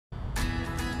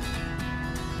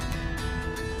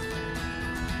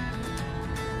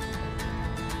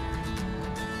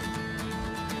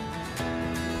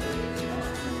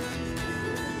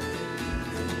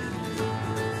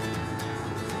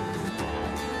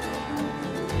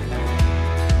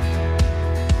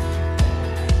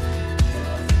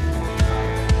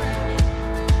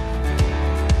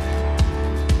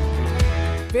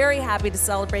very happy to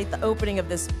celebrate the opening of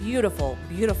this beautiful,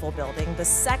 beautiful building, the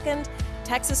second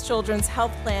Texas Children's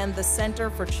Health Plan, the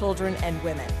Center for Children and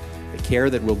Women. The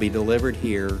care that will be delivered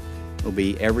here will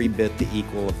be every bit the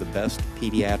equal of the best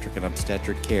pediatric and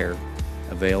obstetric care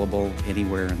available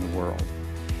anywhere in the world.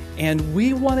 And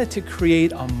we wanted to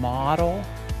create a model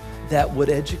that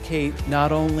would educate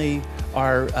not only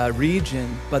our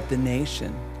region, but the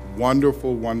nation.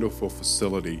 Wonderful, wonderful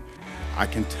facility. I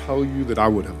can tell you that I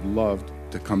would have loved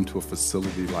to come to a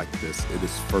facility like this. It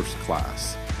is first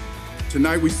class.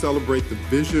 Tonight we celebrate the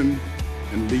vision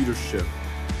and leadership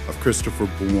of Christopher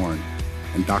Bourne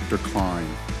and Dr. Klein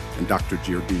and Dr.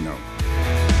 Giordino.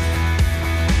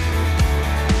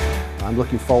 I'm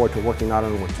looking forward to working not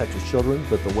only with Texas Children,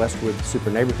 but the Westwood Super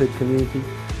Neighborhood community,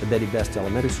 the Betty Best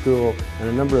Elementary School, and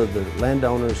a number of the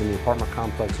landowners and the apartment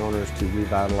complex owners to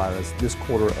revitalize this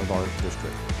quarter of our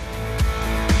district.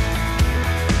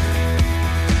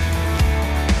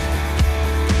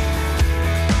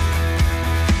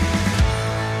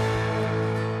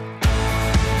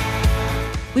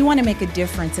 We want to make a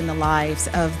difference in the lives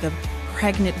of the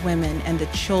pregnant women and the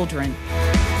children.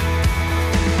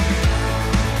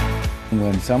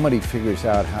 When somebody figures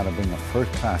out how to bring a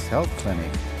first-class health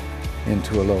clinic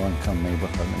into a low-income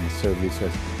neighborhood and serve these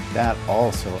residents, that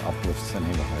also uplifts the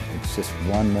neighborhood. It's just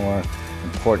one more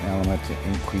important element to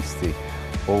increase the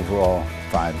overall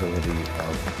viability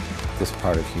of this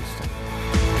part of Houston.